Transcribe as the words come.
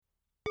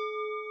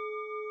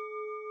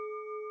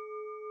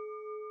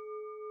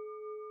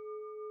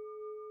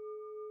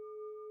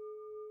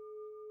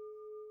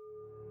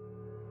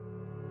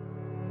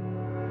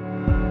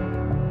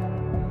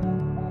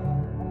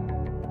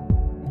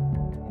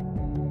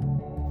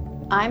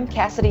I'm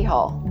Cassidy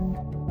Hall.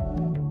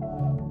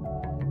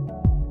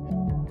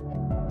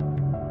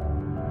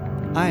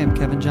 I am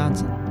Kevin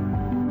Johnson.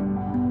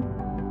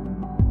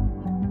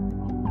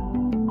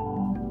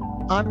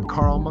 I'm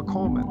Carl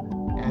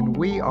McColman, and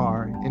we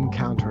are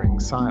Encountering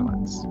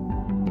Silence.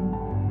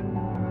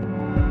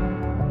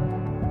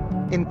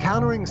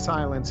 Encountering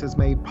Silence is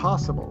made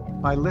possible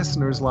by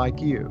listeners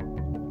like you.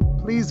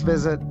 Please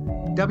visit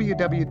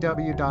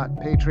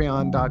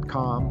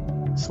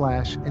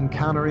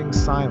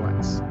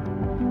www.patreon.com/encountering-silence.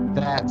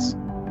 That's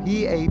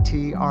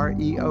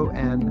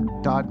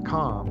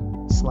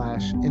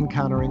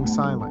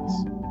patreon.com/encountering-silence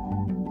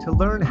to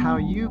learn how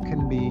you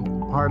can be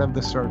part of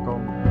the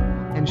circle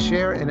and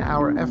share in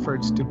our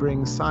efforts to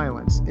bring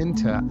silence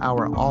into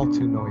our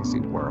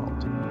all-too-noisy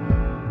world.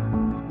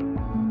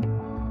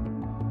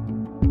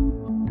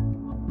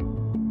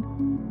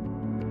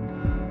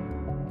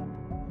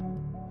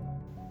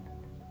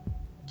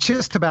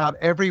 Just about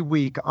every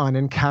week on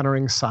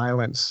Encountering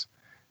Silence,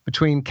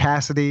 between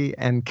Cassidy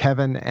and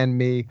Kevin and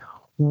me,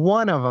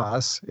 one of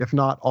us, if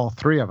not all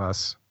three of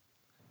us,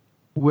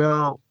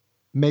 will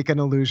make an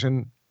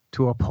allusion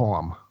to a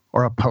poem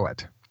or a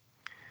poet.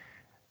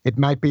 It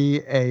might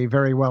be a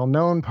very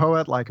well-known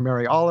poet like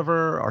Mary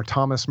Oliver or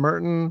Thomas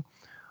Merton,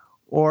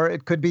 or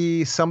it could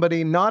be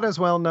somebody not as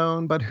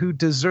well-known but who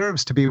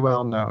deserves to be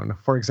well-known,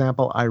 for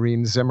example,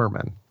 Irene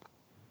Zimmerman.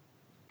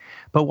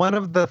 But one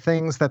of the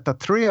things that the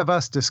three of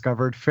us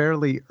discovered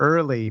fairly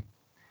early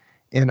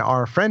in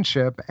our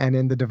friendship and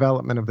in the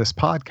development of this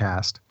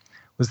podcast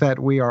was that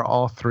we are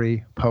all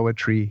three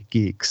poetry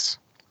geeks.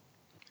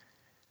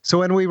 So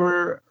when we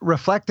were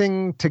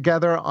reflecting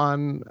together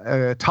on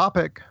a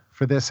topic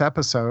for this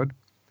episode,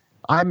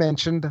 I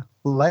mentioned,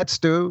 let's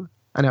do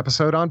an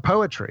episode on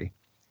poetry.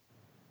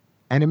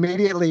 And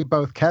immediately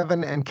both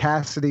Kevin and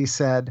Cassidy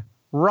said,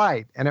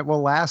 right, and it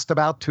will last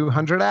about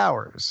 200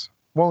 hours,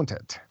 won't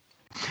it?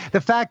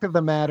 The fact of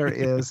the matter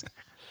is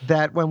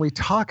that when we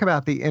talk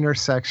about the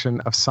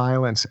intersection of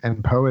silence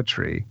and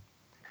poetry,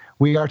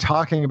 we are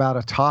talking about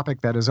a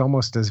topic that is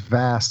almost as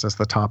vast as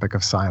the topic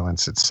of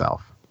silence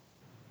itself.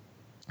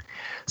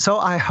 So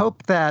I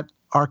hope that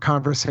our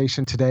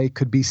conversation today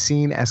could be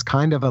seen as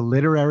kind of a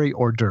literary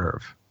hors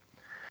d'oeuvre,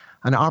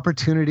 an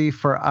opportunity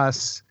for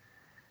us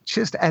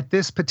just at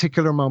this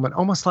particular moment,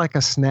 almost like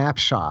a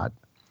snapshot,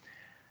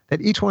 that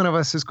each one of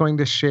us is going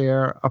to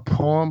share a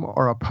poem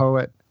or a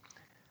poet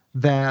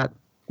that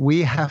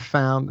we have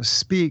found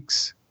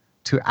speaks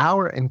to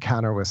our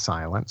encounter with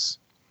silence,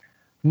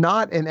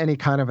 not in any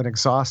kind of an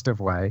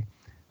exhaustive way,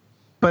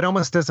 but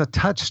almost as a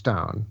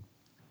touchstone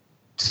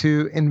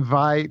to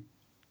invite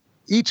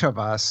each of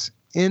us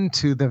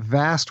into the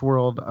vast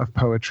world of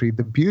poetry,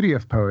 the beauty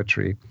of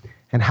poetry,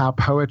 and how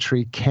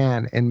poetry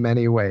can, in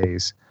many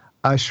ways,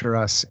 usher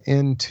us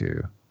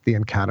into the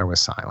encounter with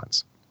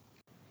silence.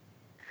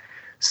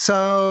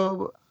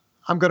 So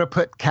I'm going to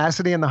put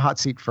Cassidy in the hot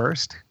seat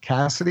first.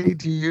 Cassidy,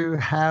 do you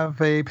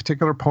have a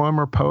particular poem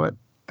or poet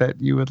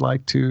that you would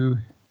like to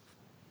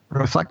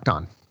reflect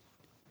on?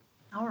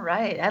 All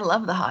right. I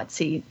love the hot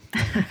seat.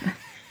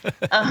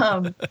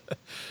 All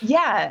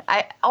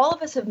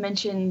of us have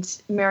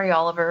mentioned Mary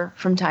Oliver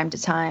from time to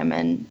time,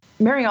 and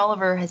Mary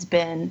Oliver has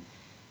been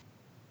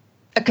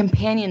a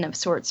companion of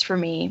sorts for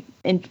me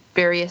in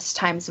various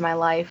times of my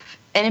life,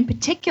 and in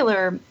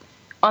particular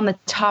on the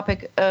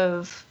topic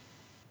of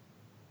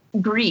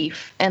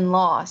grief and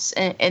loss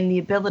and the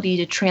ability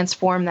to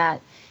transform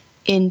that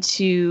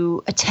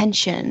into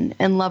attention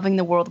and loving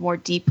the world more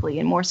deeply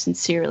and more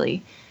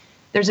sincerely.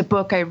 There's a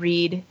book I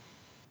read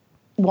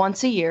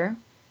once a year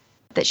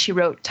that she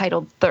wrote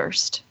titled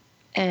Thirst,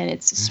 and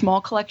it's a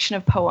small collection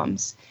of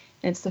poems,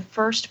 and it's the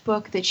first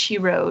book that she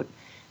wrote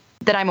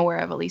that I'm aware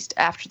of, at least,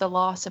 after the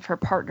loss of her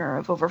partner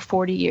of over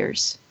 40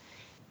 years.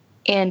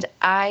 And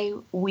I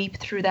weep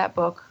through that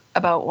book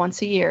about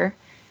once a year,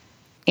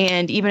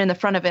 and even in the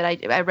front of it,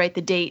 I write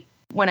the date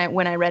when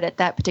I read it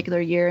that particular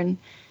year, and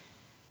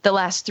the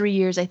last 3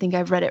 years I think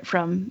I've read it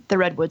from the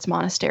Redwoods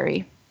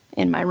Monastery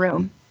in my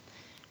room.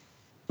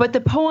 But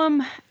the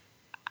poem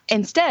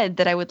instead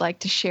that I would like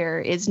to share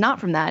is not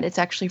from that. It's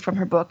actually from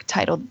her book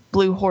titled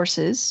Blue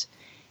Horses.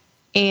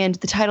 And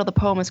the title of the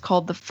poem is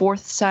called The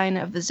Fourth Sign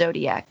of the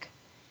Zodiac.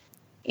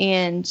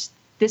 And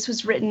this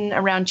was written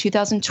around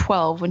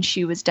 2012 when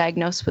she was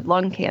diagnosed with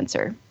lung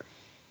cancer.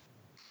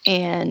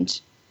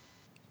 And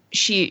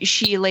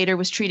she later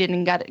was treated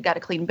and got a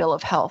clean bill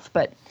of health.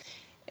 But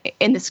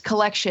in this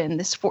collection,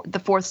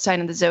 The Fourth Sign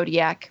of the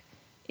Zodiac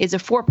is a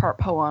 4-part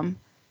poem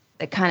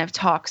that kind of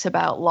talks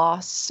about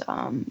loss,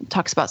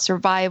 talks about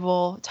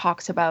survival,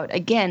 talks about,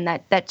 again,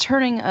 that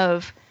turning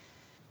of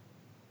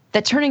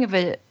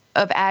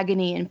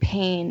agony and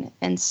pain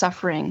and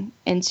suffering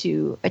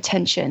into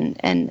attention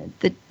and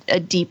a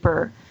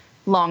deeper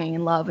longing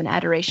and love and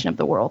adoration of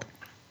the world.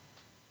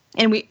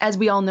 And as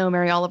we all know,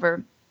 Mary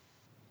Oliver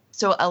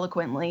so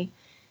eloquently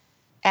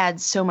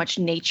adds so much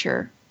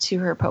nature to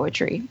her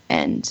poetry,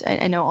 and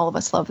I know all of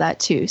us love that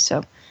too.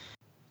 So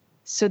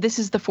this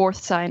is the fourth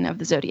sign of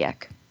the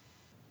zodiac.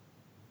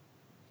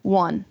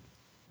 1.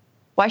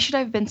 Why should I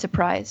have been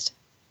surprised?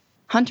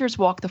 Hunters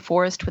walk the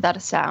forest without a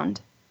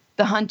sound.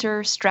 The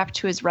hunter strapped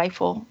to his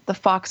rifle, the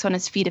fox on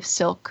his feet of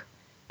silk,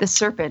 the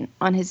serpent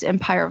on his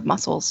empire of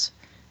muscles,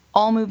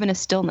 all move in a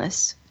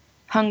stillness,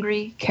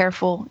 hungry,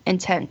 careful,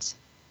 intent,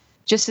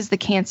 just as the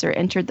cancer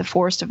entered the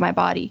forest of my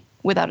body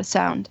without a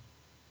sound.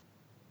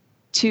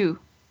 2.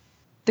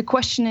 The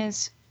question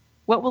is,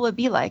 what will it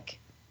be like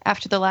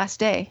after the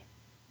last day?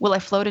 Will I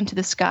float into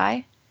the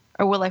sky,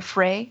 or will I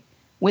fray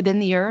within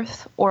the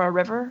earth or a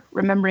river,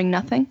 remembering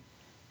nothing?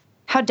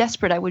 How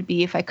desperate I would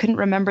be if I couldn't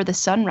remember the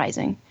sun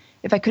rising,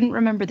 if I couldn't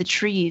remember the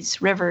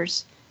trees,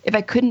 rivers, if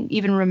I couldn't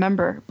even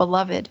remember,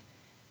 beloved,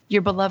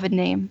 your beloved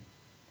name.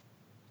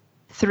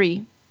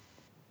 3.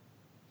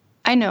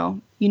 I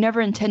know you never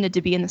intended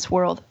to be in this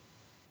world,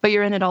 but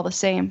you're in it all the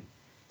same.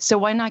 So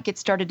why not get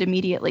started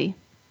immediately?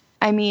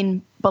 I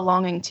mean,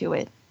 belonging to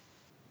it.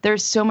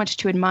 There's so much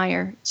to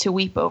admire, to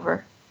weep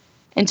over,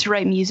 and to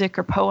write music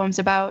or poems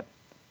about.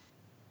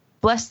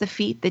 Bless the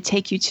feet that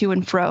take you to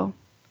and fro.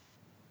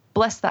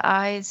 Bless the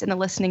eyes and the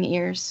listening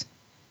ears.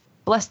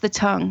 Bless the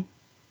tongue,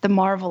 the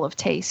marvel of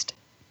taste.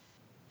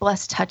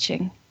 Bless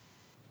touching.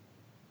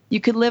 You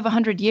could live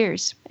 100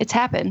 years. It's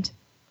happened.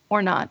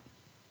 Or not.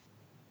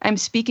 I'm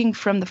speaking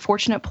from the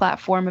fortunate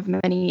platform of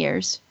many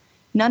years,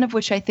 none of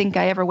which I think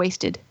I ever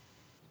wasted.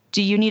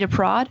 Do you need a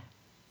prod?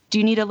 Do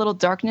you need a little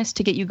darkness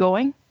to get you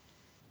going?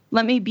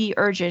 Let me be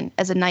urgent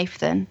as a knife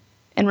then,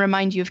 and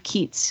remind you of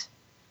Keats.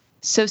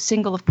 So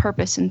single of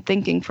purpose and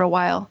thinking for a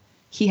while,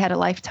 he had a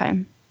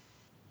lifetime.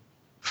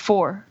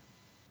 4.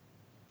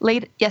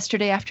 Late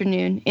yesterday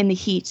afternoon, in the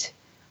heat,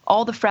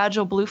 all the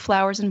fragile blue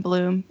flowers in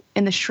bloom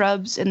in the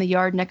shrubs in the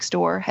yard next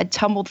door had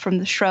tumbled from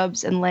the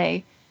shrubs and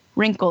lay,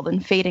 wrinkled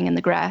and fading in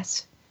the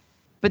grass.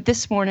 But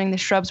this morning the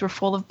shrubs were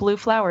full of blue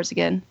flowers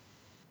again.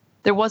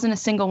 There wasn't a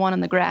single one on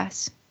the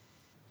grass.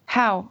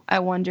 How, I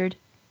wondered,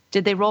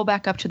 did they roll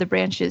back up to the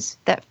branches,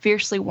 that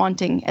fiercely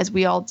wanting, as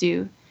we all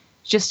do,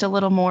 just a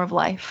little more of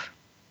life?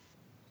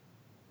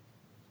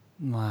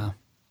 Wow.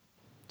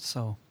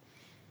 So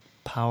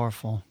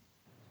powerful.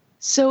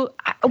 So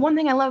one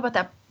thing I love about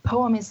that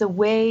poem is the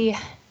way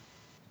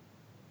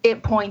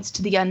it points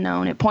to the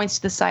unknown. It points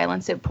to the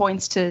silence. It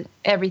points to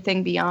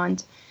everything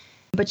beyond.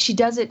 But she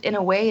does it in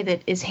a way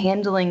that is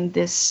handling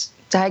this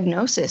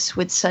diagnosis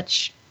with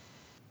such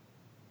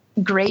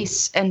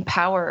grace and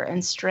power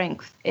and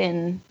strength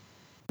in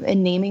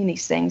naming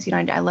these things. You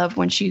know, I love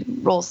when she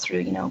rolls through,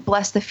 you know,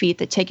 bless the feet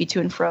that take you to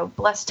and fro,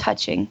 bless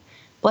touching,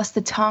 bless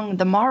the tongue,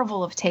 the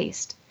marvel of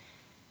taste.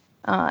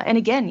 And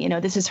again, you know,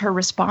 this is her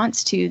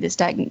response to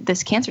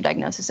this cancer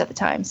diagnosis at the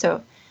time.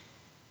 So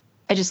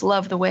I just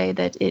love the way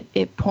that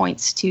it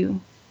points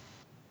to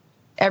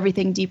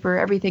everything deeper,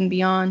 everything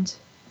beyond,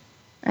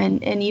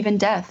 and even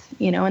death,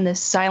 you know, and the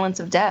silence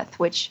of death,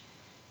 which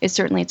is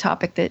certainly a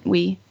topic that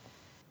we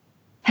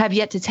have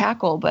yet to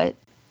tackle, but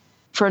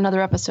for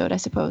another episode, I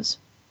suppose.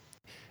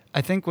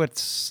 I think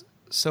what's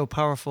so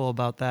powerful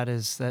about that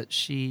is that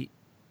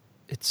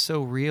it's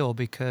so real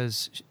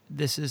because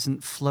this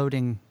isn't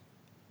floating,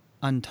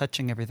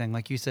 untouching everything.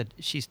 Like you said,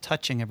 she's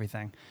touching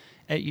everything.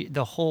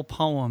 The whole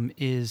poem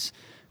is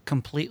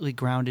completely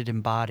grounded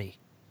in body,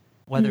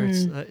 whether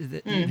it's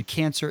the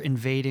cancer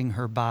invading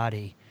her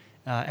body.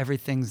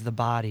 Everything's the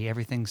body,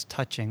 everything's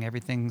touching,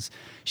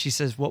 she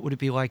says, what would it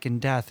be like in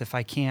death if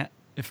I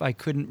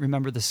couldn't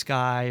remember the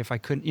sky, if I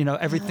couldn't, you know,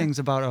 everything's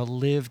about a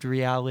lived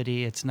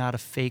reality. It's not a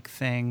fake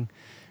thing.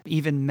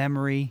 Even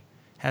memory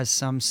has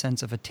some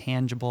sense of a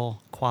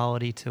tangible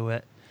quality to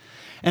it.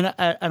 And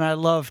I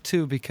love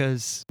too,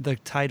 because the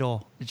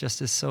title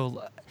just is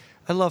so,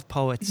 I love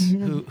poets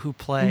who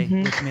play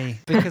with me,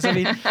 because I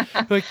mean,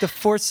 like the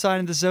fourth sign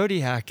of the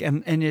zodiac,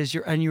 and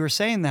you were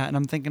saying that, and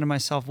I'm thinking to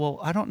myself, well,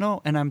 I don't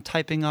know, and I'm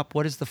typing up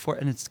what is the fourth,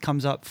 and it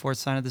comes up fourth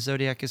sign of the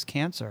zodiac is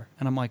Cancer,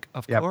 and I'm like,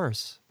 of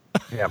course.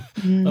 Yep.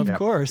 Of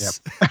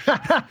course.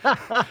 Yep.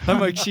 I'm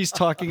like, she's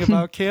talking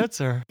about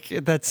cancer.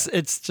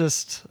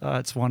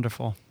 It's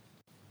wonderful.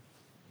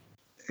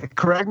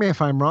 Correct me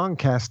if I'm wrong,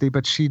 Cassidy,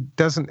 but she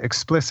doesn't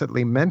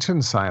explicitly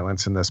mention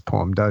silence in this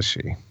poem, does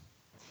she?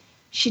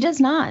 She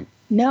does not,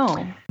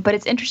 no. But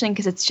it's interesting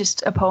because it's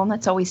just a poem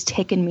that's always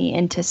taken me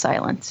into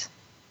silence.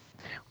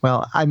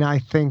 Well, and I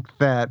think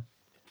that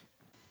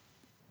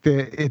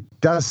it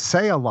does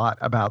say a lot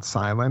about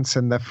silence.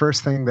 And the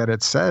first thing that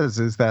it says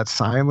is that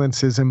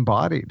silence is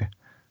embodied.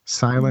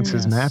 Silence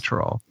is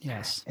natural.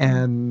 Yes.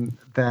 And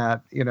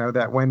that, you know,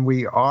 that when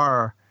we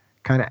are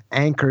kind of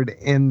anchored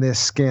in this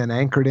skin,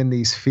 anchored in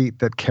these feet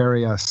that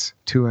carry us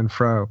to and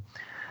fro,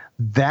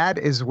 that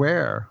is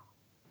where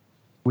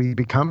we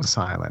become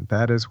silent.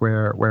 That is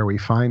where we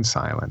find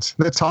silence.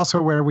 That's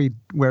also where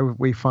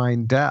we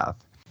find death.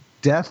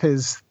 Death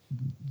is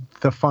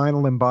the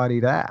final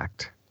embodied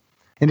act.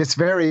 And it's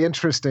very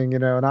interesting, you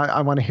know, and I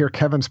want to hear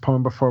Kevin's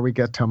poem before we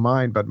get to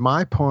mine, but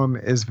my poem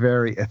is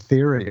very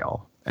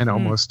ethereal and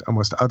almost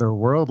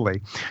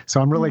otherworldly.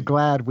 So I'm really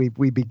glad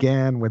we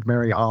began with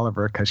Mary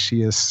Oliver, because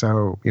she is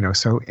so, you know,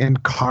 so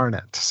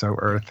incarnate, so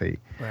earthy.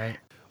 Right.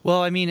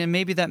 Well, I mean, and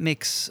maybe that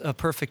makes a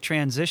perfect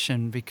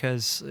transition,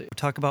 because we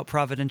talk about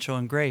providential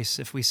and grace.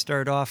 If we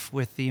start off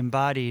with the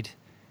embodied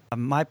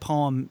My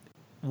poem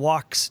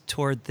walks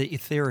toward the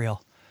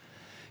ethereal,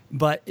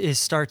 but it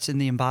starts in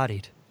the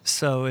embodied.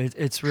 So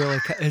it's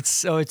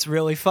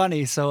really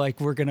funny. So like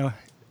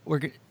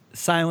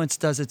silence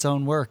does its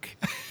own work.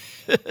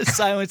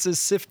 Silence has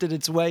sifted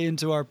its way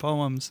into our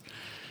poems.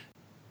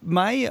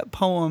 My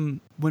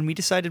poem, when we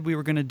decided we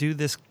were going to do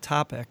this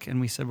topic and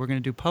we said we're going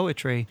to do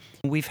poetry,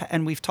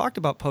 we've talked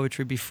about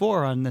poetry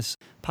before on this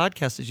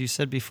podcast, as you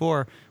said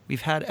before.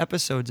 We've had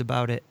episodes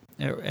about it.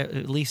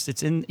 At least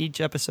it's in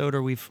each episode,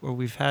 or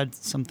we've had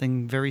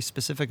something very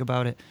specific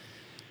about it.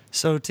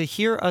 So to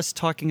hear us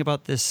talking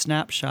about this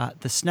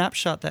snapshot, the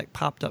snapshot that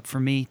popped up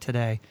for me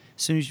today,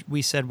 as soon as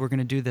we said we're going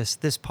to do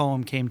this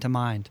poem came to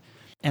mind.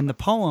 And the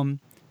poem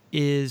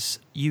is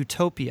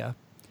Utopia.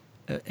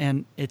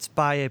 And it's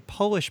by a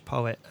Polish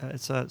poet.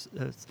 It's a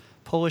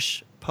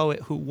Polish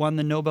poet who won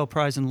the Nobel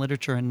Prize in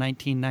Literature in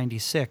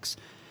 1996.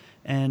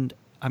 And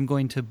I'm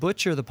going to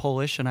butcher the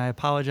Polish, and I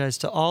apologize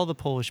to all the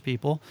Polish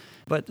people.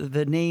 But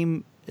the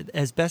name,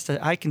 as best as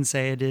I can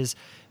say it, is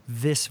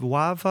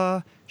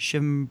Wisława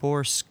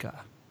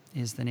Szymborska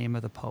is the name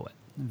of the poet.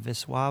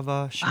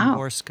 Wisława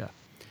Szymborska.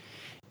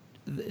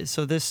 Wow.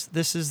 So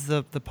this is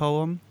the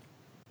poem,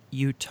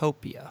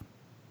 Utopia.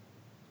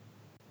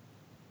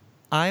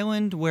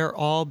 Island where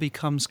all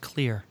becomes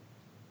clear,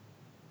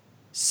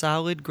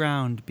 solid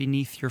ground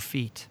beneath your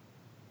feet.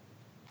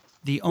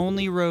 The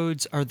only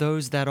roads are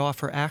those that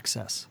offer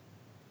access.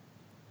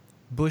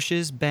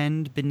 Bushes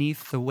bend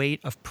beneath the weight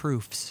of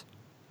proofs.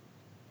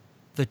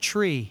 The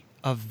tree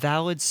of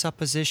valid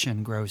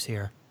supposition grows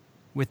here,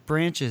 with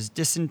branches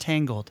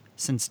disentangled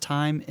since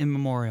time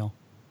immemorial.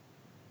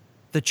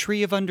 The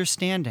tree of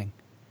understanding,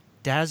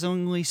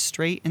 dazzlingly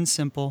straight and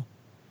simple,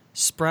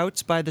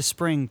 sprouts by the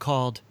spring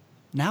called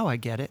Now I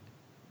Get It.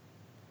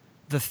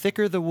 The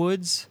thicker the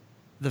woods,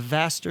 the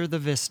vaster the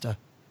vista,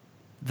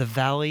 the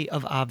valley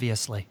of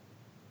obviously.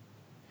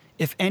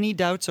 If any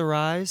doubts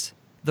arise,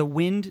 the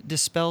wind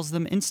dispels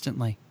them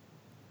instantly.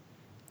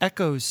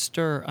 Echoes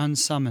stir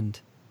unsummoned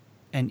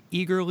and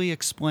eagerly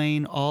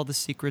explain all the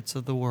secrets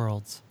of the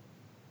worlds.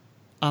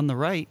 On the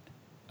right,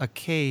 a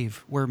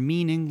cave where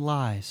meaning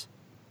lies.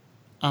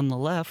 On the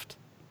left,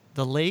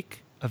 the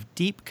lake of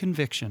deep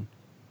conviction.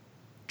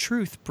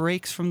 Truth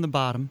breaks from the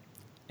bottom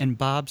and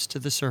bobs to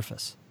the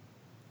surface.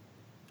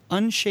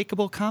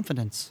 Unshakable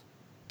confidence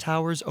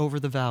towers over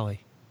the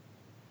valley.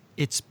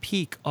 Its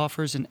peak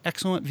offers an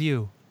excellent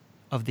view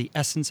of the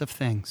essence of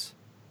things.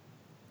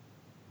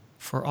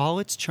 For all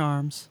its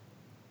charms,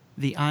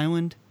 the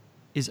island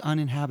is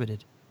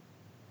uninhabited,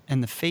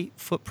 and the faint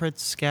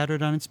footprints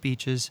scattered on its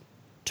beaches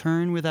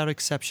turn without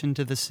exception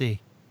to the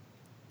sea,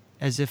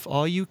 as if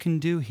all you can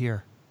do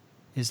here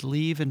is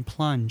leave and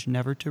plunge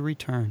never to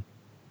return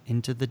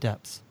into the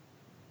depths,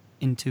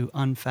 into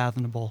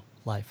unfathomable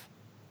life.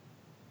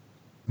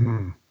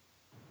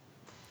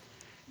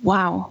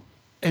 Wow.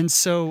 And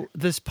so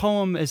this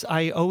poem is,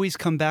 I always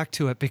come back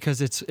to it because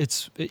it's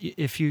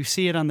if you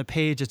see it on the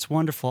page, it's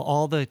wonderful.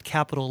 All the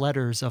capital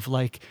letters of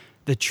like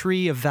the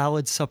tree of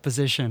valid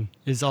supposition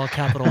is all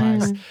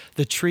capitalized.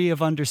 The tree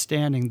of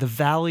understanding, the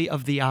valley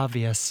of the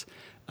obvious,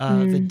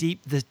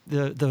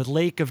 the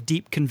lake of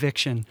deep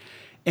conviction.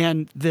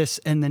 And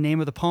the name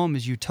of the poem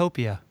is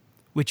Utopia,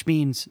 which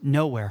means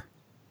nowhere.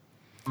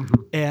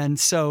 And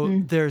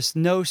so there's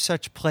no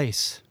such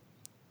place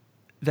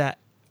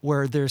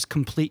where there's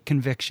complete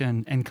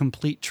conviction and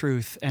complete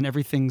truth and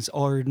everything's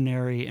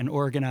ordinary and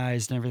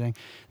organized and everything,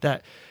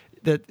 that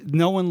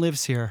no one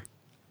lives here.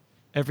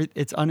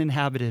 It's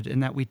uninhabited,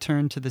 and that we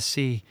turn to the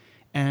sea.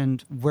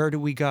 And where do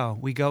we go?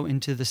 We go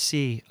into the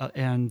sea,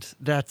 and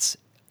that's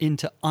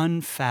into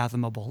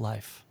unfathomable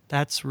life.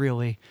 That's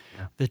really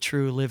the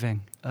true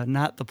living,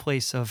 not the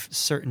place of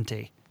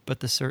certainty,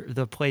 but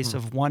the place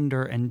of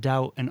wonder and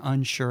doubt and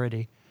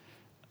unsurety.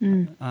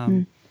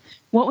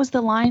 What was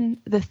the line?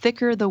 The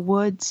thicker the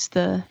woods,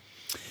 towards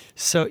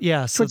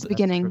the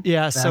beginning.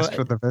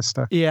 Vaster the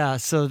vista. Yeah,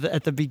 so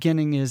at the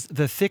beginning is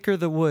the thicker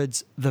the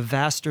woods, the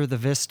vaster the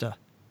vista.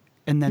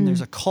 And then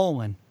there's a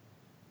colon.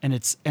 And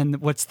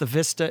what's the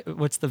vista?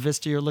 What's the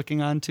vista you're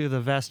looking onto? The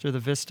vaster the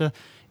vista.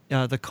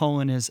 The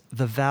colon is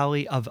the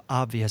valley of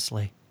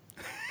obviously.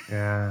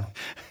 Yeah.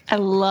 I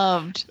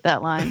loved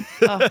that line.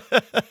 Oh,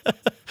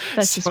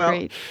 that's just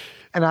great.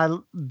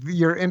 And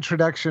your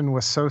introduction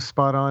was so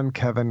spot on,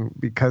 Kevin,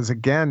 because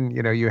again,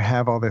 you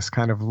have all this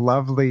kind of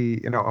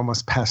lovely,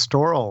 almost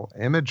pastoral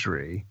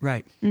imagery.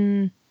 Right.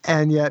 And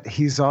yet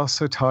he's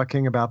also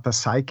talking about the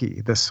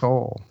psyche, the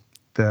soul,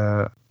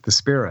 the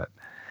spirit.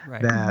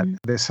 Right. That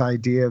this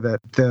idea that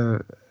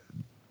the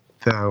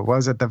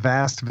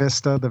vast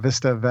vista, the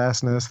vista of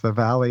vastness, the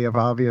valley of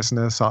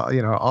obviousness,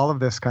 all of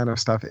this kind of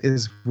stuff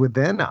is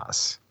within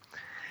us.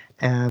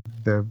 And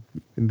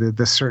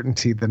the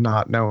certainty, the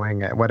not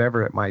knowing,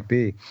 whatever it might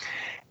be.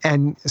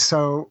 And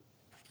so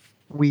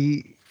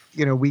we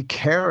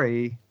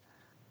carry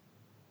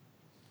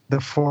the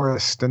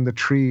forest and the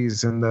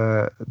trees and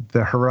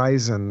the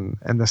horizon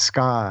and the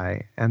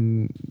sky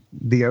and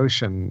the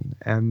ocean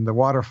and the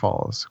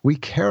waterfalls. We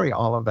carry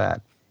all of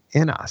that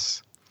in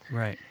us.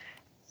 Right.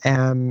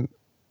 And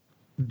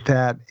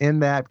that in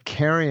that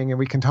carrying, and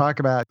we can talk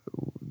about,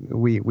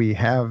 we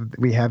have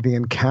the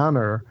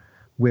encounter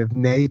with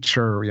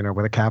nature,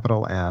 with a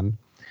capital N,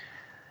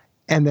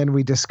 and then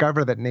we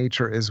discover that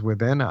nature is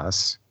within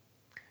us,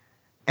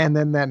 and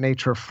then that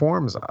nature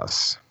forms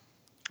us.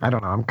 I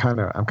don't know. I'm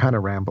kind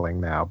of rambling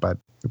now, but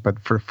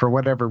for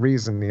whatever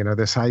reason,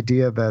 this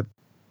idea that.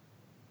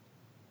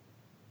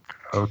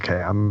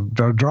 Okay, I'm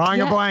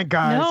drawing a blank,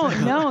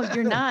 guys. No,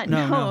 you're not.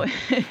 No.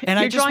 And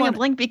you're drawing a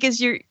blank because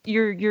you're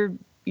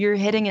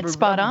hitting it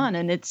spot on,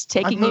 and it's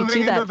taking you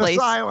to that place.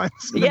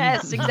 Silence.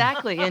 Yes,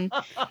 exactly. And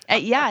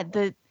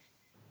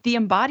the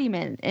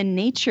embodiment in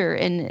nature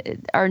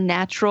and our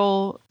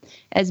natural,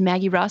 as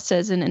Maggie Ross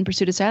says in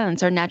Pursuit of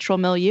Silence, our natural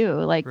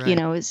milieu. Like,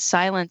 right.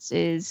 Silence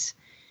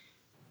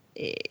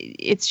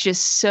it's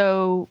just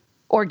so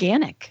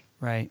organic.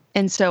 Right.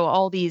 And so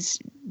all these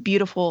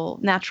beautiful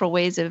natural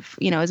ways of,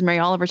 as Mary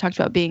Oliver talked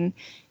about, being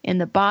in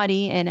the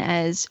body, and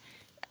as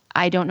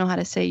I don't know how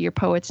to say your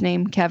poet's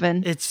name,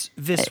 Kevin. It's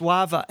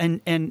Wisława,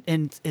 and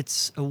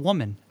it's a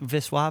woman.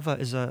 Wisława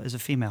is a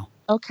female.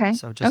 Okay.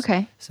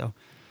 So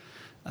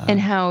and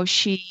how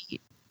she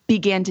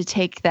began to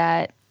take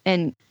that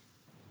and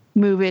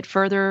move it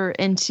further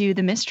into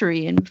the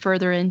mystery and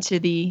further into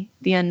the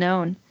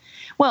unknown.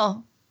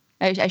 Well,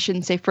 I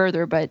shouldn't say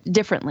further, but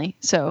differently.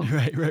 So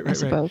right. I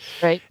suppose,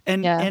 right?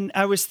 And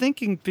I was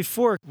thinking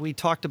before we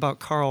talked about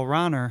Karl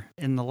Rahner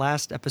in the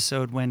last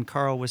episode when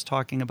Karl was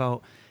talking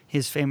about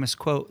his famous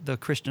quote, "The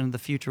Christian of the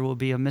future will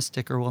be a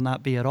mystic or will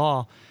not be at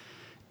all."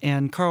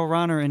 And Karl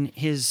Rahner, in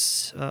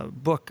his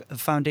book,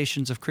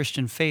 Foundations of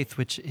Christian Faith,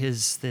 which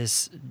is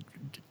this,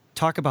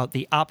 talk about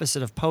the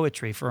opposite of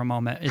poetry for a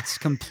moment. It's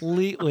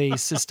completely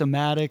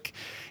systematic.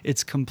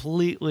 It's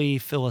completely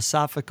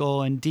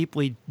philosophical and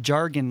deeply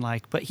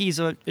jargon-like. But he's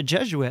a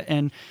Jesuit,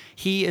 and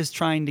he is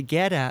trying to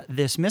get at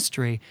this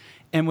mystery.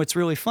 And what's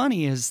really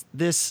funny is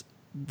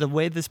the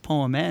way this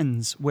poem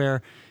ends,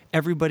 where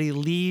everybody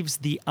leaves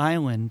the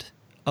island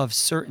of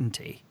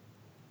certainty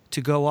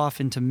to go off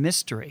into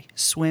mystery,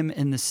 swim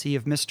in the sea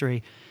of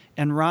mystery.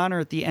 And Rahner,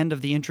 at the end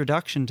of the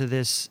introduction to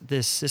this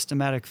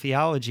systematic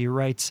theology,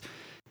 writes,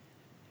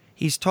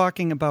 he's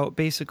talking about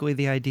basically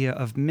the idea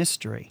of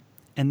mystery,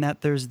 and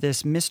that there's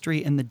this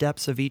mystery in the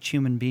depths of each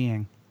human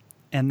being,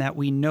 and that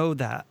we know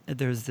that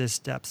there's this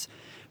depths.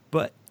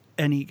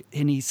 And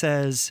he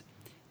says,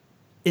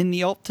 in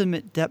the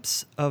ultimate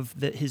depths of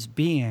his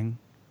being,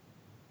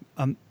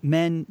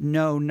 men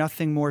know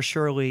nothing more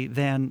surely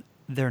than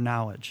their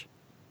knowledge.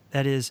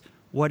 That is,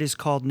 what is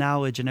called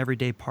knowledge in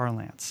everyday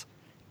parlance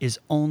is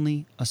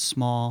only a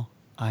small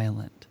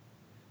island.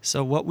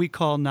 So what we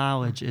call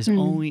knowledge is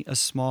only a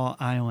small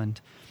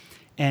island,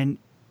 and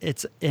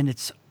it's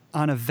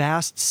on a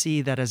vast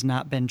sea that has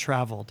not been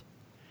traveled.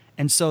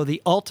 And so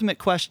the ultimate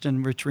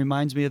question, which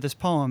reminds me of this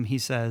poem, he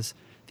says,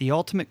 the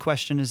ultimate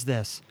question is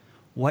this: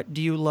 what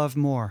do you love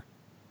more,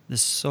 the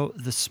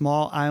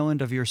small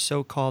island of your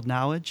so-called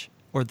knowledge,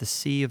 or the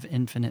sea of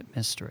infinite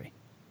mystery?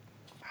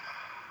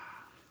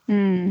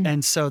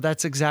 And so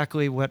that's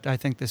exactly what I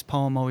think this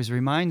poem always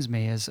reminds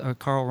me. Is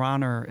Karl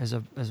Rahner, as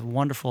a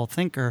wonderful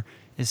thinker,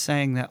 is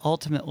saying that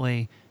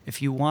ultimately,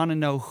 if you want to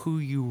know who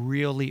you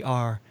really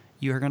are,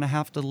 you're going to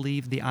have to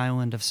leave the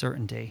island of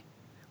certainty,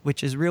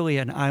 which is really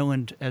an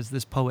island, as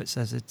this poet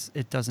says,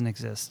 it doesn't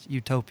exist.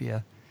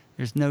 Utopia.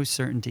 There's no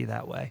certainty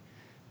that way.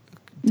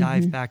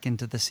 Dive back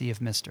into the sea of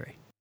mystery.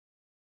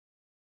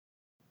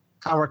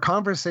 Our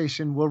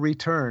conversation will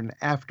return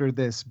after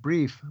this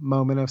brief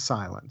moment of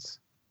silence.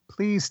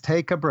 Please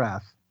take a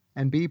breath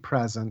and be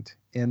present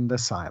in the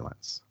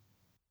silence.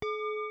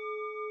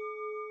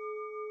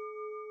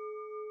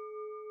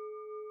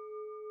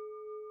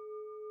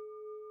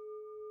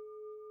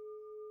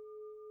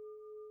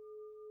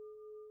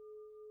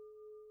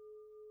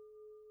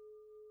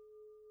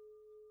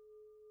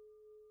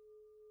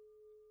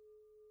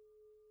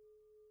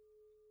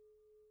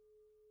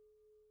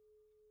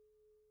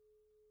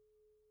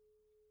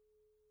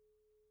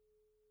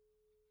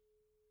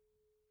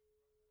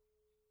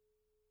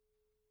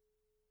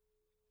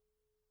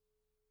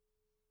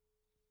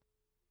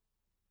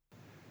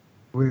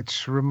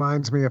 Which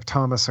reminds me of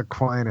Thomas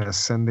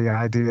Aquinas and the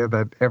idea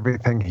that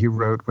everything he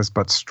wrote was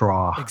but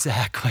straw.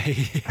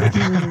 Exactly.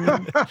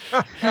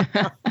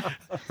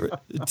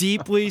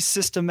 Deeply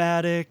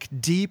systematic,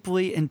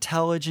 deeply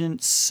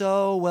intelligent,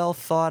 so well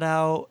thought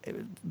out.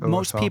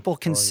 Most people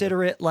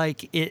consider it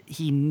like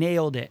he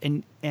nailed it,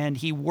 and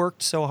he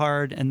worked so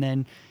hard, and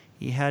then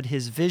he had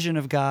his vision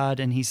of God,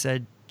 and he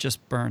said,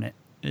 just burn it.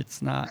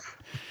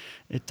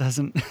 It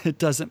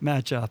doesn't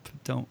match up.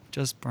 Don't,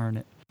 just burn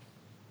it.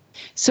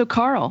 So,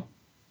 Karl.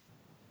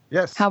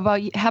 Yes. How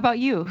about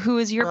you? Who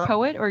is your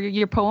poet or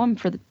your poem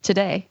for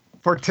today?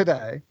 For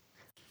today,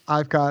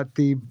 I've got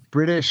the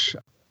British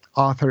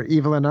author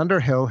Evelyn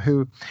Underhill,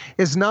 who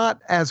is not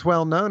as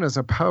well known as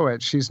a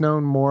poet. She's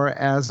known more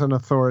as an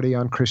authority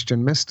on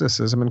Christian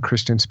mysticism and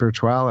Christian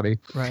spirituality.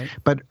 Right.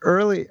 But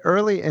early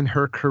in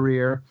her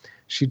career,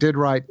 she did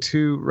write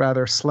 2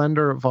 rather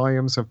slender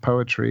volumes of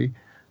poetry.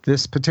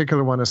 This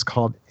particular one is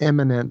called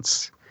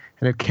Eminence.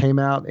 and it came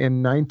out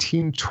in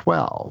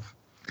 1912.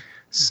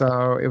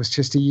 So it was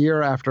just a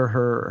year after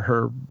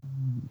her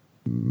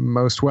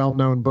most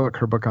well-known book,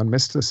 her book on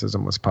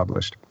mysticism, was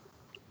published.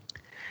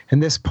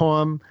 And this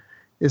poem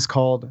is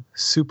called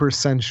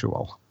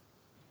Supersensual.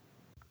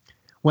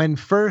 When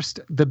first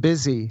the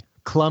busy,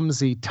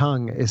 clumsy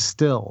tongue is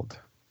stilled,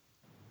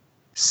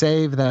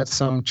 save that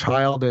some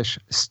childish,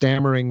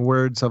 stammering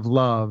words of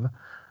love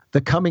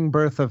the coming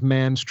birth of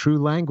man's true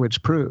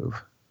language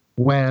prove,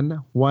 when,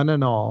 one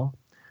and all,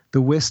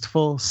 the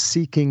wistful,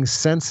 seeking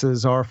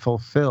senses are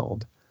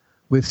fulfilled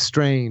with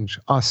strange,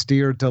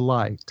 austere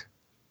delight.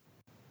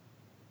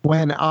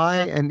 When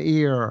eye and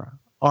ear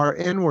are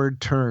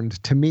inward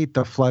turned to meet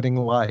the flooding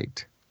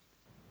light,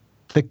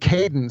 the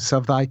cadence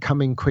of thy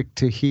coming quick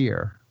to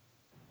hear,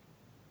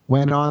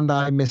 when on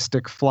thy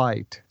mystic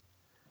flight,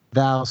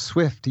 thou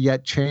swift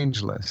yet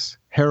changeless,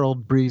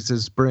 herald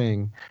breezes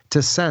bring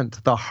to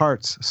scent the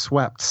heart's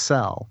swept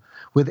cell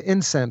with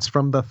incense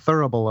from the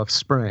thurible of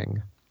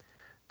spring,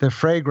 the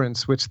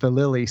fragrance which the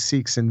lily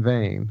seeks in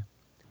vain.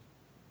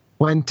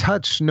 When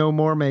touch no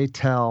more may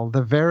tell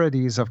the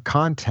verities of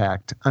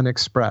contact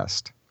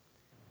unexpressed,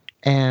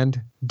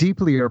 and,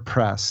 deeply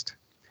oppressed,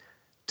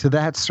 to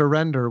that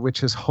surrender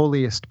which is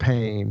holiest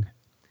pain,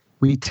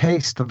 we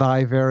taste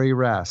thy very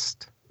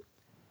rest.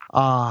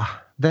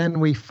 Ah, then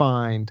we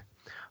find,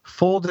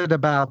 folded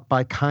about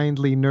by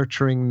kindly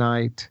nurturing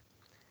night,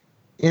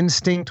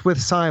 instinct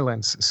with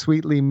silence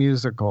sweetly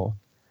musical,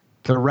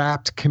 the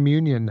rapt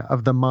communion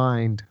of the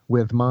mind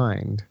with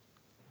mind.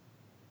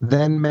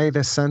 Then may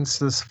the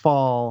senses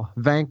fall,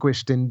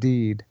 vanquished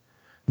indeed,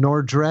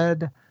 nor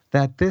dread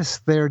that this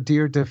their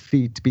dear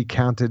defeat be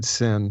counted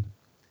sin.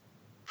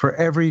 For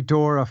every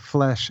door of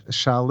flesh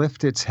shall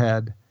lift its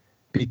head,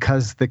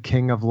 because the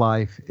King of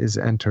life is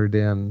entered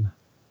in.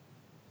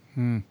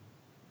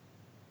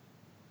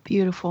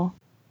 Beautiful.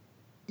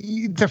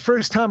 The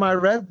first time I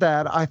read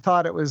that, I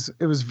thought it was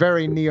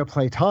very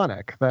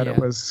Neoplatonic, that it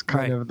was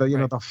kind of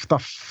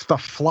the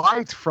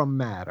flight from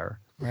matter.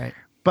 Right.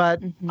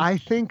 But I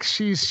think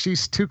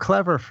she's too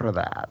clever for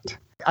that.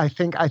 I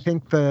think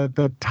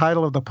the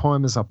title of the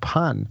poem is a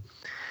pun,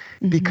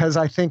 because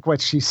I think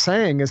what she's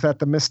saying is that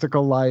the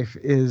mystical life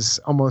is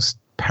almost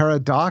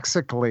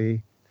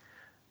paradoxically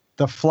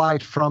the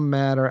flight from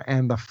matter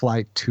and the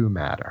flight to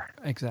matter.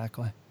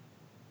 Exactly.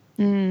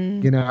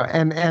 You know,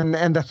 and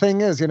the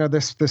thing is, you know,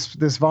 this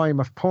volume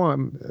of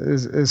poem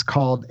is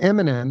called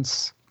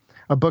Immanence,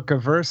 a book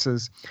of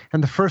verses,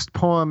 and the first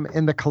poem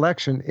in the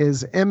collection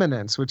is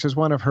Immanence, which is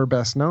one of her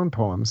best known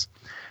poems,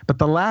 but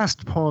the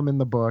last poem in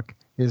the book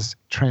is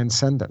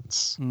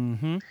Transcendence.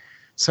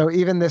 So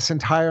even this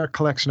entire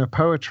collection of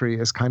poetry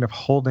is kind of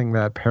holding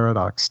that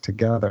paradox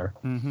together.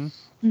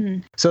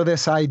 So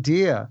this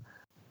idea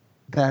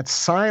that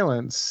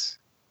silence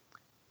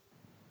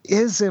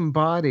is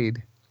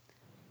embodied,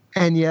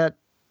 and yet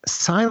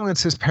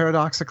silence is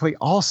paradoxically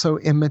also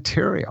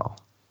immaterial.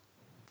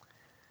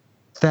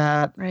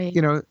 That, you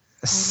know,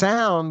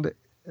 sound,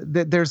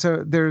 that there's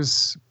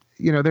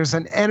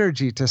an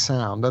energy to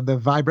sound. The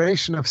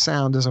vibration of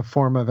sound is a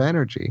form of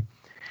energy.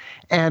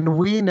 And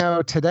we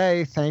know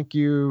today, thank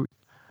you,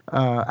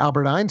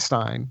 Albert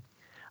Einstein,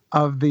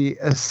 of the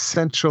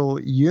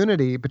essential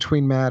unity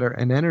between matter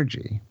and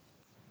energy.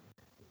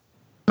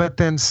 But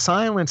then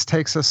silence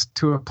takes us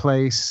to a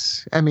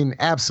place, I mean,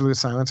 absolute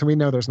silence, and we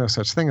know there's no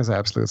such thing as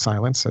absolute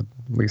silence, at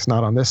least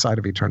not on this side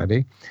of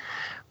eternity.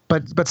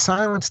 But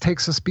silence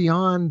takes us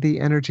beyond the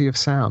energy of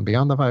sound,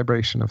 beyond the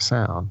vibration of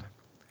sound.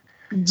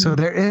 So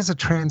there is a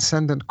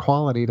transcendent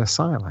quality to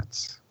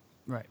silence.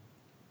 Right.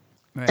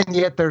 And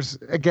yet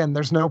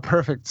there's no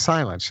perfect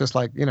silence, just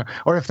like, you know,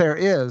 or if there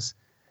is,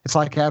 it's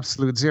like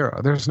absolute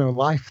zero. There's no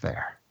life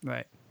there.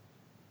 Right.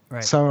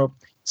 So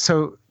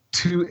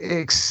to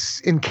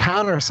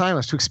encounter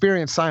silence, to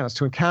experience silence,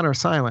 to encounter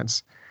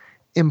silence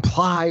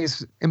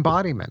implies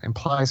embodiment,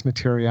 implies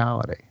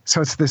materiality.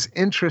 So it's this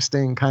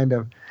interesting kind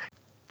of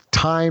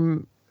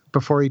time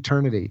before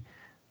eternity,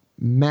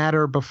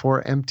 matter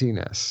before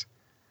emptiness,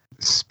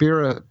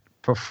 spirit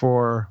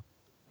before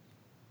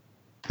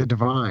the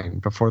divine,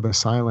 before the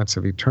silence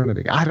of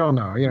eternity. I don't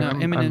know. You know,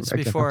 immanence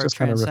before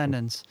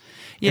transcendence.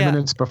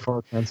 Immanence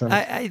before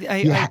transcendence. I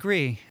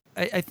agree.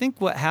 I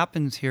think what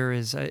happens here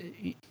is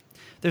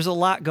there's a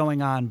lot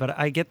going on, but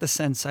I get the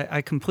sense,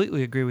 I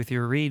completely agree with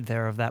your read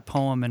there of that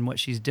poem and what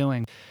she's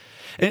doing.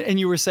 And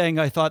you were saying,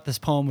 I thought this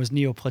poem was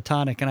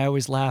Neoplatonic, and I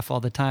always laugh all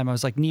the time. I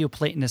was like,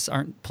 Neoplatonists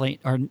aren't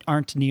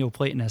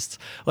Neoplatonists.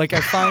 Like,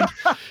 I find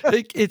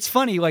it's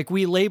funny, like,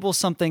 we label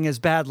something as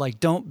bad, like,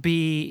 don't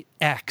be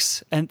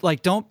X, and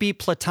like, don't be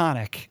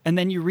Platonic. And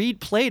then you read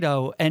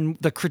Plato, and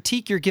the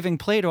critique you're giving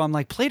Plato, I'm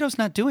like, Plato's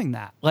not doing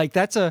that. Like,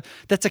 that's a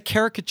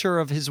caricature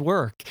of his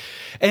work.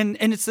 And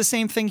it's the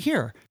same thing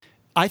here.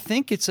 I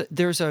think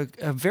there's a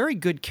very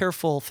good,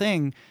 careful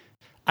thing.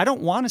 I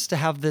don't want us to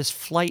have this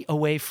flight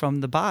away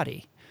from the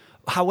body.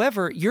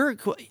 However,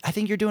 I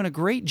think you're doing a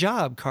great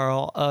job,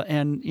 Carl,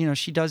 and you know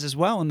she does as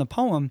well in the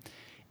poem,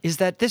 is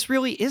that this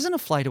really isn't a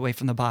flight away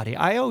from the body.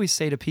 I always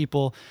say to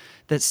people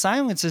that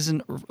silence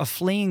isn't a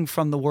fleeing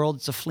from the world,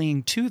 it's a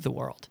fleeing to the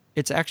world.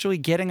 It's actually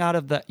getting out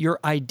of your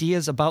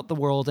ideas about the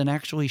world and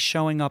actually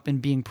showing up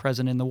and being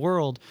present in the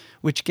world,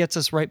 which gets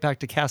us right back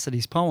to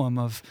Cassidy's poem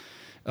of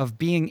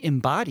being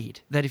embodied.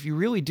 That if you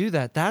really do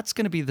that, that's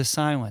going to be the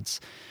silence.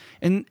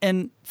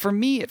 And for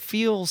me, it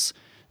feels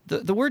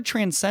the word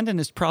transcendent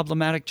is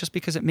problematic just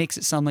because it makes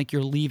it sound like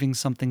you're leaving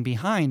something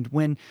behind.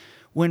 When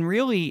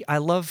really, I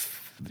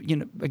love,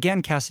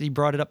 again, Cassidy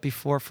brought it up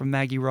before from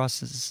Maggie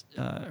Ross's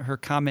her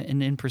comment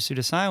in Pursuit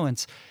of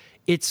Silence.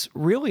 It's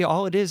really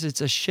all it is.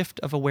 It's a shift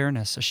of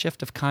awareness, a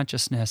shift of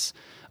consciousness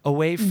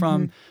away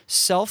from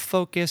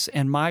self-focus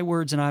and my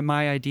words and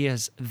my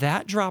ideas.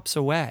 That drops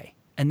away.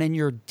 And then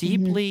you're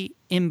deeply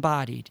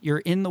embodied. You're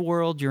in the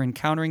world. You're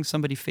encountering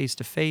somebody face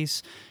to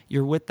face.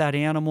 You're with that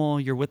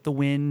animal. You're with the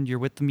wind. You're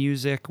with the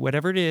music,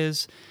 whatever it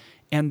is.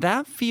 And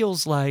that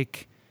feels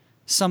like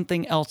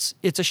something else.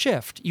 It's a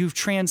shift. You've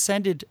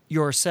transcended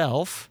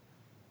yourself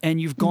and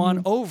you've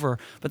gone over,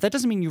 but that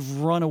doesn't mean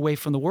you've run away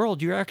from the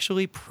world. You're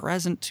actually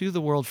present to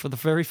the world for the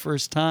very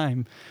first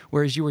time,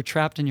 whereas you were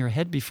trapped in your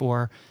head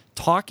before,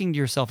 talking to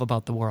yourself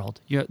about the world.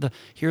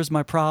 Here's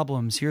my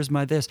problems. Here's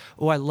my this.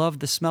 Oh, I love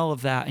the smell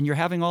of that. And you're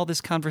having all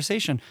this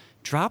conversation.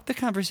 Drop the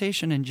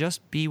conversation and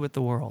just be with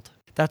the world.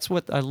 That's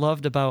what I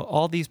loved about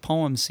all these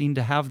poems seem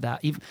to have that.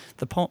 Even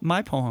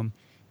my poem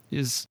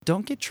is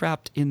don't get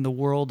trapped in the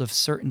world of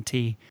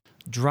certainty.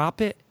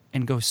 Drop it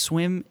and go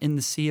swim in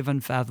the sea of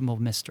unfathomable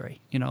mystery,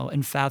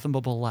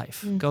 unfathomable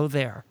life. Go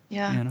there.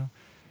 Yeah.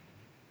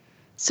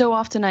 So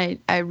often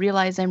I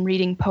realize I'm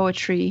reading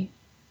poetry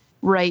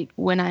right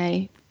when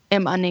I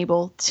am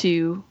unable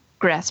to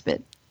grasp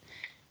it.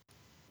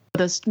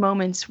 Those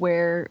moments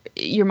where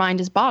your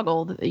mind is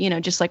boggled,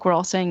 just like we're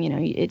all saying,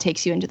 it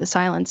takes you into the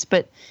silence.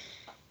 But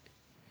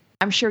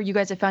I'm sure you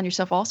guys have found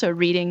yourself also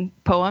reading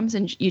poems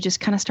and you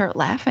just kind of start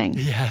laughing.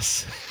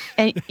 Yes.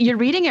 And you're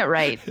reading it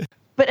right.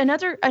 But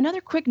another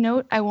quick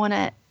note I want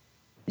to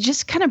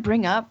just kind of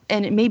bring up,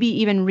 and maybe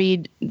even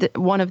read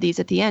one of these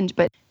at the end,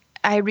 but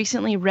I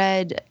recently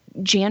read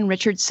Jan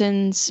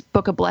Richardson's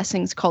book of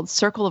blessings called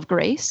Circle of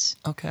Grace.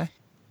 Okay.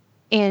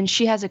 And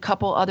she has a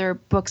couple other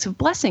books of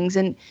blessings.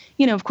 And,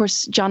 of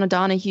course, John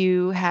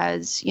O'Donohue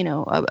has,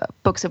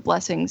 books of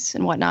blessings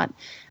and whatnot.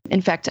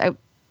 In fact,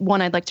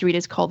 one I'd like to read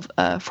is called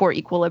For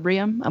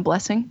Equilibrium, a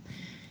Blessing.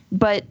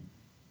 But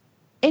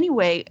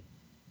anyway,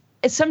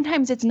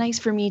 sometimes it's nice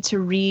for me to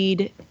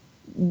read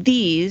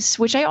these,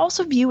 which I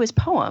also view as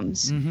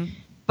poems,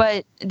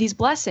 but these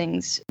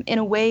blessings in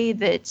a way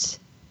that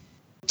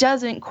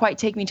doesn't quite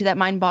take me to that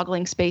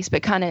mind-boggling space,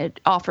 but kind of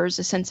offers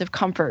a sense of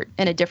comfort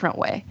in a different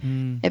way,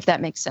 if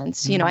that makes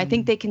sense. I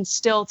think they can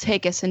still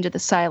take us into the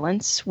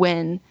silence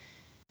when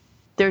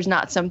there's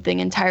not something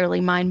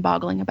entirely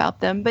mind-boggling about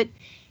them. But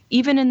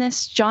even in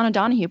this John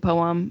O'Donohue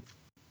poem,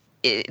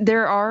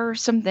 there are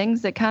some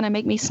things that kind of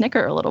make me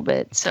snicker a little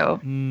bit. So...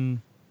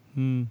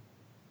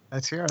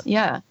 Let's hear it.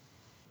 Yeah.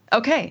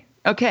 Okay.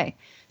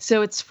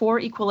 So it's For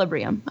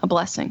Equilibrium, a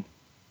blessing.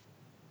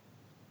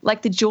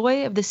 Like the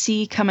joy of the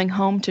sea coming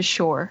home to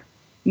shore,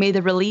 may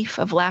the relief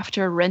of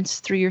laughter rinse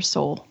through your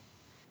soul.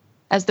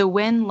 As the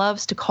wind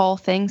loves to call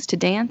things to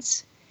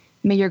dance,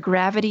 may your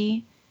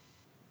gravity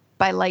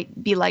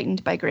be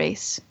lightened by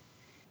grace.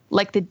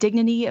 Like the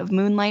dignity of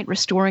moonlight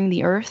restoring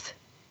the earth,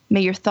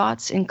 may your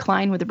thoughts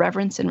incline with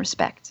reverence and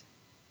respect.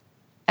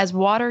 As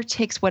water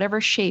takes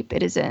whatever shape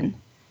it is in,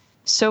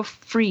 so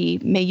free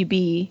may you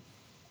be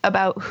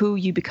about who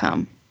you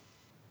become.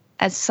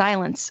 As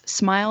silence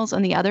smiles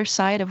on the other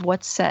side of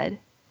what's said,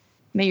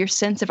 may your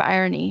sense of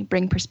irony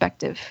bring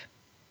perspective.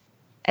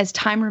 As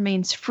time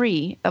remains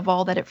free of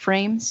all that it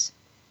frames,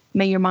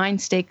 may your mind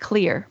stay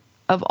clear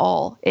of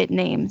all it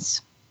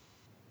names.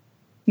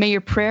 May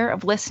your prayer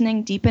of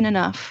listening deepen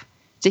enough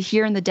to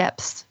hear in the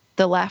depths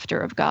the laughter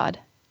of God.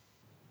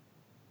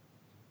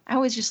 I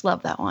always just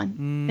love that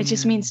one. It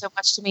just means so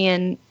much to me,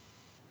 and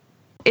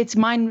it's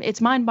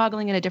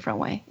mind-boggling in a different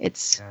way.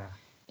 It's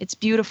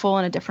beautiful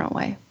in a different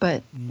way,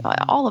 but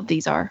all of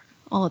these are.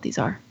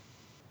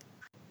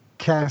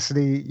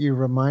 Cassidy, you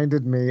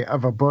reminded me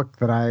of a book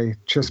that I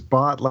just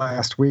bought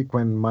last week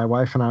when my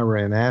wife and I were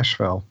in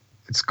Asheville.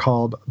 It's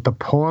called The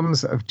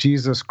Poems of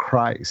Jesus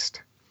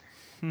Christ.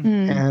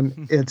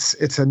 And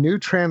it's a new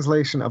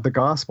translation of the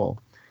gospel.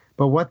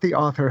 But what the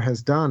author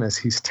has done is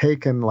he's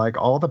taken like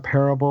all the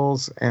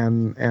parables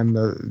and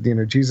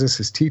the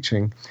Jesus'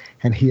 teaching,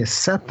 and he has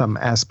set them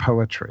as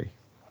poetry.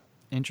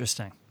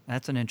 Interesting.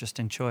 That's an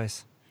interesting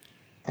choice.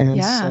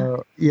 And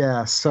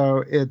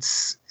so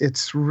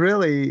it's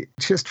really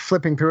just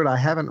flipping through it. I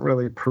haven't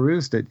really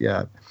perused it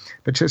yet,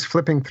 but just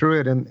flipping through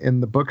it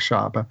in the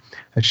bookshop.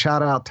 A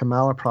shout out to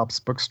Malaprop's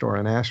bookstore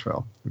in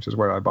Asheville, which is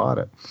where I bought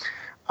it.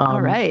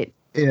 All right.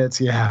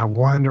 It's a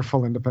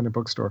wonderful independent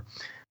bookstore.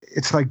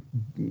 It's like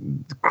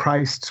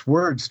Christ's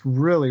words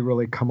really,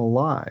 really come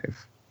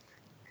alive.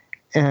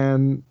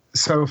 And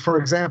so, for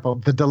example,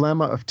 the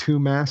dilemma of two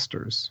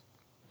masters.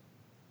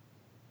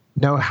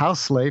 No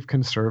house slave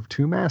can serve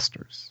two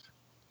masters.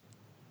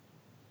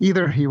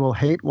 Either he will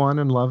hate one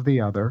and love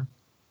the other,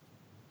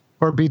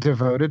 or be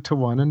devoted to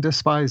one and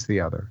despise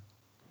the other.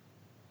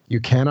 You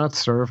cannot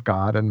serve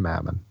God and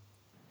mammon.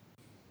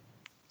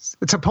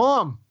 It's a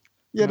poem,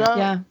 you know?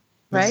 Yeah,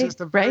 right. It's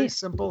just a very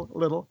simple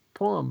little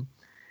poem.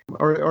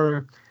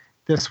 Or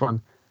this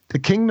one. The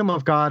kingdom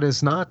of God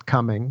is not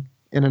coming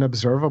in an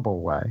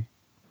observable way,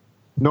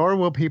 nor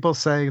will people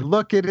say,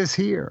 look, it is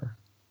here,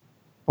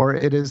 or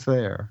it is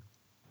there.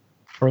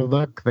 For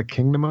look, the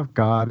kingdom of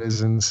God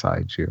is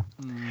inside you.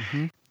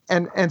 Mm-hmm.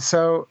 And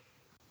so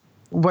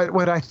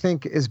what I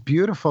think is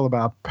beautiful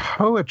about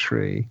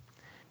poetry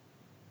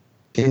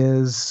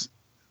is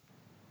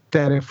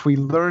that if we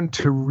learn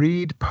to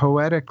read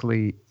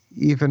poetically,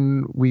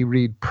 even we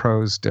read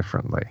prose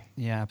differently.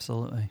 Yeah,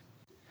 absolutely.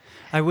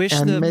 I wish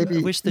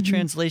the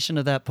translation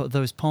of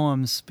those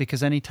poems,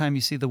 because anytime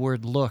you see the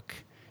word look,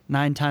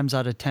 9 times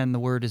out of 10 the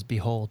word is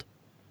behold.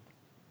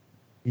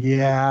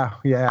 Yeah.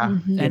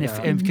 Mm-hmm.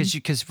 And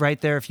because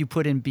right there, if you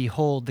put in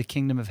behold the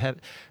kingdom of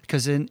heaven,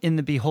 because in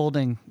the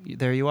beholding,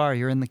 there you are,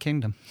 you're in the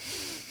kingdom.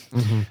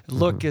 Mm-hmm.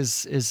 Look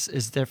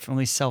is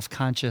definitely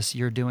self-conscious.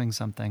 You're doing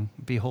something.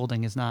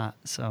 Beholding is not.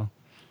 So.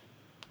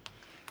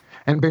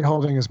 And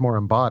beholding is more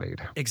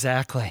embodied.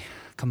 Exactly.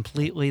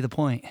 Completely the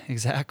point.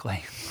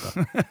 Exactly.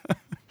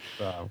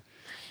 So,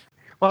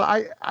 well,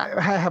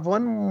 I have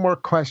one more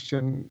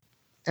question,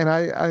 and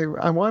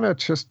I want to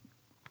just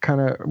kind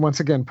of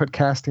once again put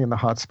Cassidy in the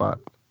hot spot.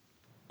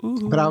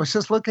 Ooh. But I was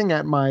just looking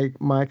at my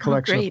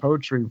collection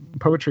of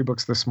poetry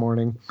books this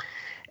morning,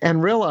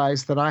 and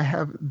realized that I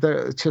have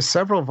just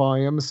several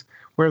volumes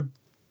where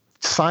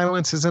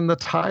silence is in the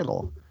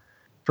title.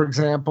 For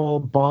example,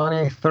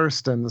 Bonnie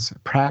Thurston's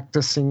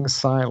Practicing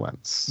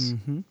Silence,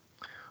 mm-hmm.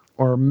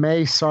 or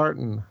May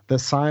Sarton, The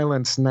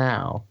Silence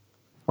Now,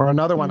 or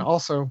another one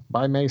also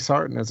by May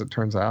Sarton, as it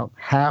turns out,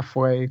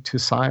 Halfway to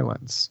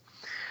Silence.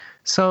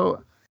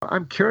 So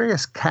I'm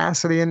curious,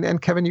 Cassidy,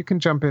 and Kevin, you can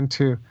jump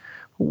into,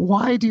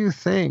 why do you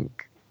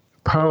think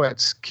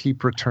poets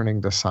keep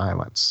returning to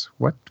silence?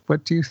 What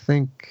do you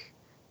think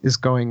is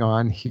going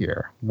on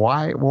here?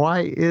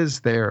 Why is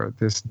there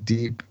this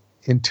deep,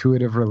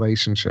 intuitive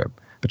relationship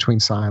between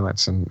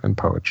silence and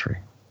poetry?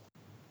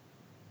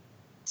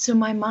 So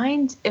my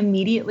mind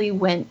immediately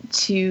went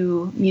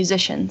to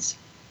musicians.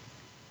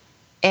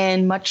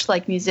 And much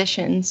like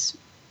musicians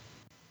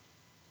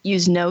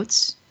use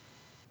notes,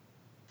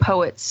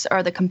 poets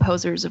are the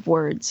composers of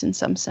words in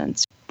some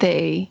sense.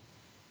 They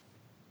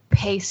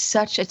pay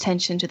such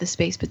attention to the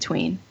space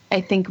between.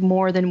 I think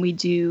more than we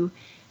do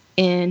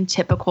in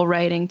typical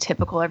writing,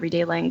 typical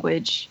everyday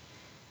language.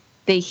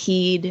 They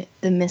heed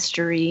the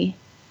mystery.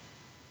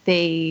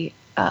 They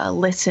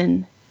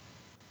listen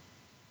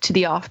to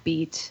the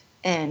offbeat,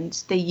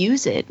 and they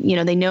use it. You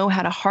know, they know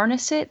how to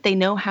harness it. They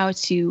know how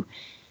to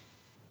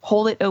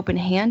hold it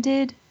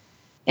open-handed.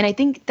 And I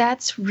think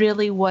that's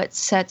really what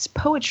sets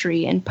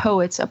poetry and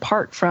poets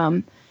apart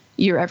from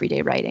your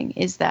everyday writing,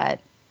 is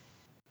that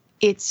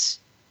it's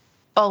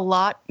a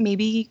lot,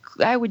 maybe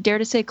I would dare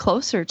to say,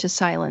 closer to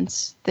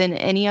silence than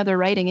any other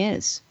writing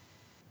is.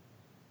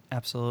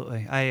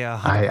 Absolutely. I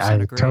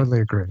 100% agree. Totally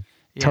agree.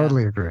 Yeah.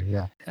 Totally agree,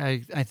 yeah.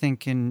 I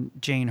think in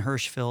Jane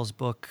Hirschfield's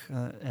book,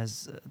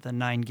 as The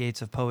 9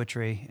 Gates of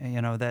Poetry,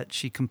 you know, that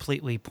she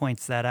completely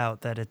points that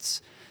out,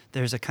 that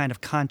there's a kind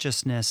of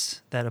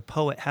consciousness that a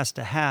poet has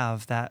to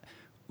have that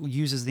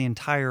uses the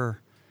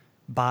entire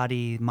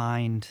body,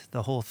 mind,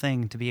 the whole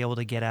thing to be able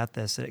to get at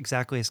this,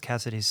 exactly as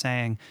Cassidy's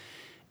saying.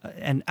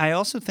 And I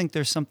also think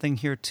there's something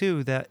here,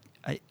 too, that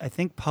I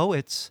think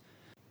poets,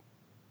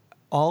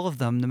 all of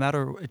them,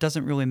 it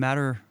doesn't really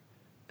matter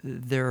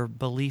their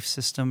belief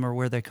system or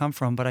where they come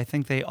from, but I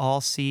think they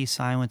all see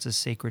silence as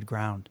sacred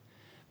ground,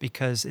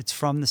 because it's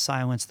from the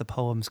silence the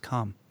poems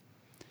come.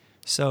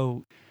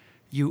 So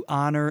you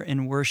honor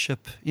and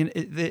worship. You know,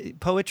 the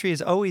poetry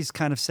has always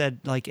kind of said,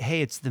 like,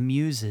 hey, it's the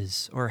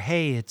muses, or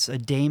hey, it's a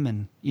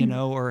daemon, you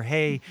know, or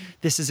hey,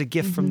 this is a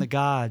gift from the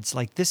gods.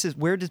 Like,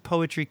 where did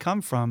poetry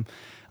come from?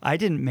 I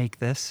didn't make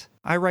this.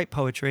 I write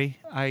poetry.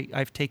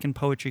 I've taken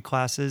poetry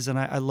classes, and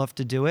I love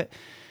to do it.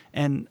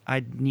 And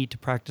I need to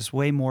practice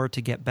way more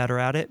to get better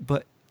at it.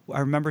 But I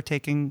remember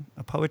taking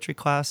a poetry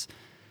class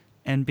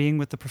and being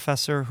with the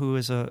professor, who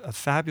is a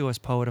fabulous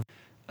poet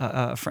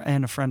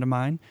and a friend of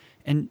mine.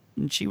 And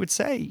she would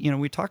say, you know,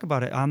 we talk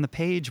about it on the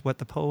page, what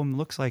the poem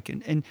looks like.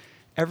 And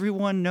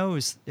everyone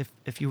knows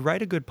if you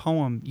write a good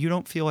poem, you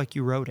don't feel like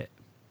you wrote it.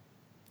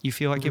 You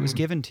feel like it was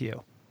given to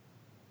you.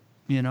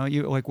 You know,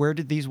 you like, where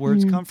did these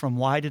words come from?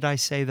 Why did I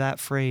say that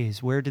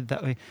phrase? Where did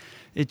that?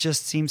 It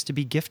just seems to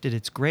be gifted.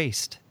 It's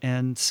graced.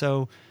 And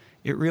so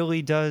it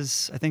really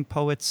does. I think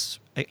poets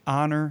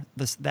honor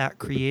that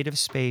creative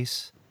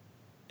space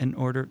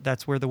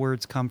that's where the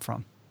words come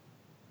from.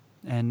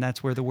 And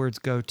that's where the words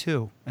go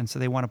to. And so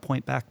they want to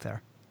point back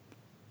there.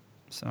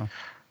 So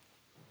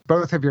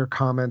both of your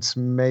comments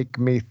make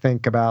me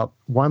think about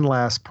one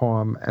last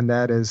poem, and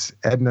that is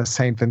Edna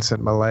St.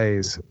 Vincent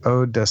Millay's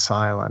Ode to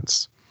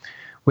Silence,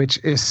 which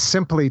is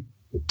simply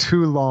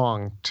too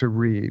long to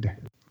read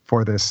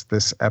for this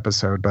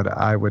episode, but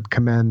I would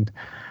commend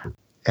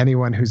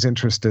anyone who's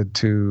interested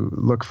to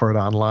look for it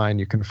online.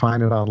 You can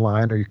find it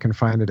online, or you can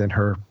find it in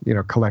her,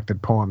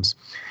 collected poems.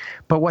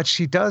 But what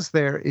she does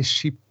there is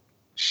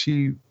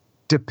she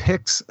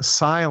depicts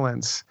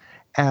silence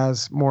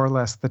as more or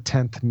less the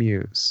 10th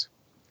muse.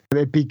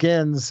 It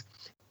begins,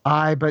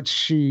 I but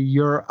she,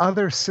 your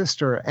other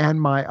sister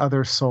and my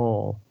other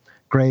soul,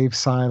 grave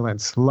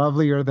silence,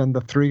 lovelier than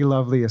the three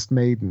loveliest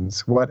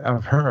maidens, what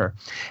of her?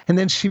 And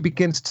then she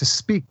begins to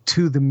speak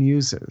to the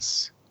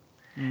muses.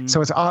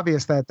 So it's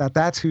obvious that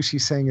that's who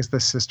she's saying is the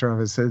sister of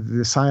it.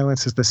 The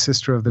silence is the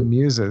sister of the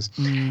muses.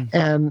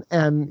 And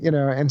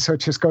so it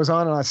just goes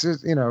on and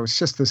on. It's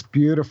just this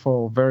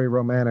beautiful, very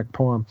romantic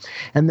poem.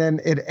 And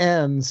then it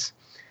ends,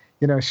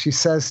 she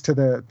says to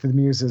the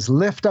muses,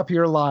 lift up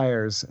your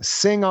lyres,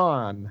 sing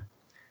on.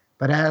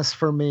 But as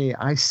for me,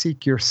 I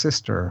seek your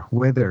sister,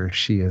 whither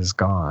she is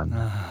gone.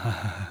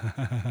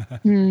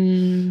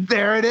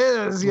 There it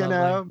is,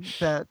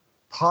 that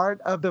part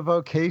of the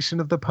vocation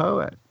of the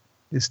poet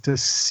is to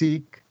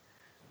seek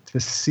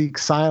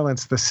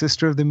silence, the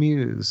sister of the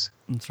muse.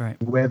 That's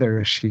right.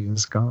 Whither she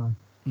is gone.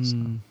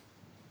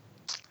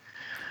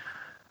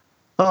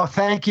 Oh,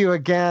 thank you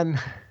again.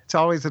 It's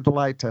always a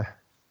delight to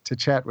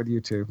chat with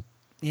you two.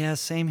 Yeah,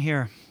 same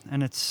here.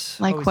 And it's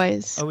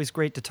likewise always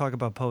great to talk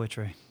about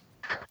poetry.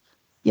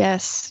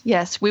 Yes.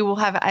 We will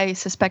have, I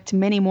suspect,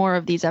 many more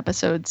of these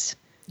episodes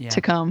to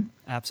come.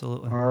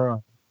 Absolutely.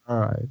 All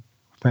right.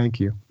 Thank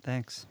you.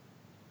 Thanks,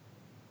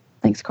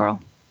 Carl.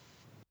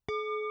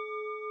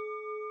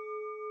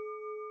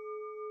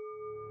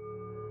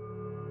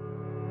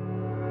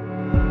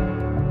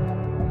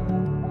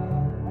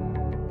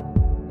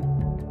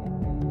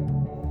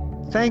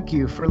 Thank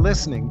you for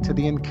listening to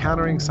the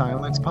Encountering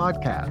Silence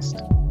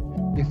podcast.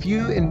 If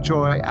you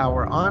enjoy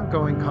our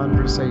ongoing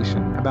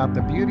conversation about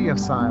the beauty of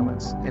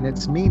silence and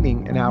its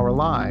meaning in our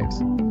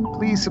lives,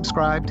 please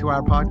subscribe to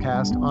our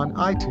podcast on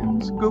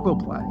iTunes, Google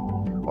Play,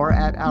 or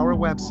at our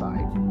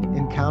website,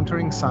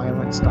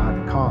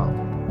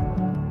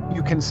 encounteringsilence.com.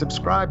 You can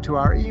subscribe to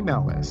our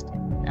email list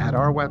at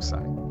our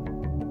website.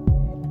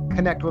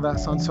 Connect with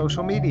us on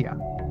social media,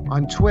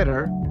 on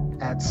Twitter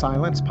at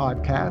Silence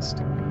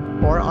Podcast,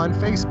 or on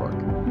Facebook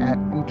at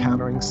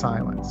Encountering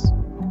Silence.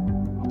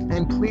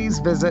 And please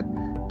visit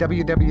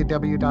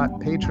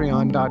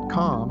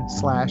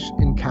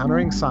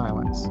www.patreon.com/Encountering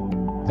Silence.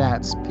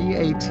 That's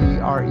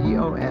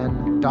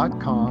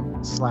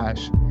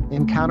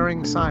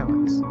patreon.com/Encountering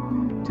Silence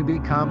to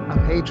become a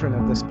patron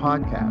of this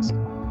podcast.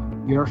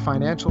 Your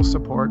financial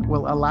support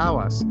will allow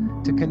us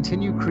to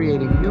continue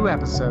creating new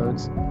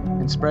episodes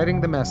and spreading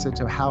the message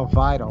of how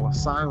vital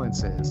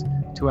silence is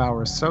to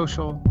our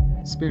social,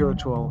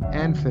 spiritual,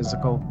 and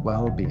physical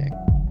well-being.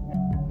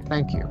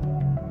 Thank you.